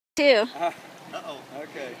too. Uh-oh.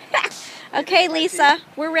 Okay. Okay, Lisa,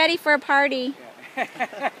 we're ready for a party.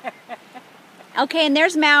 Okay, and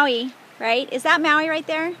there's Maui, right? Is that Maui right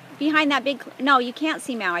there? Behind that big... No, you can't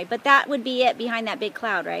see Maui, but that would be it behind that big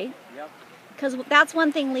cloud, right? Yep. Because that's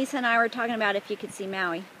one thing Lisa and I were talking about, if you could see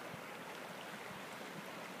Maui.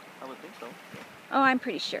 I would think so. Oh, I'm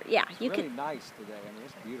pretty sure. Yeah, It's you really could. nice today. I mean,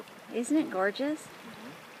 it's beautiful. Isn't it gorgeous?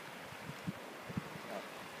 Mm-hmm.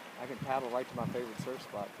 I can paddle right to my favorite surf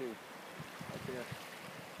spot too. Right there.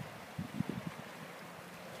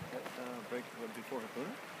 That break before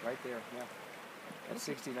Hakuna? Right there, yeah. That's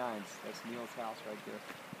 69's. That's Neil's house right there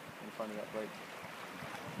in front of that break.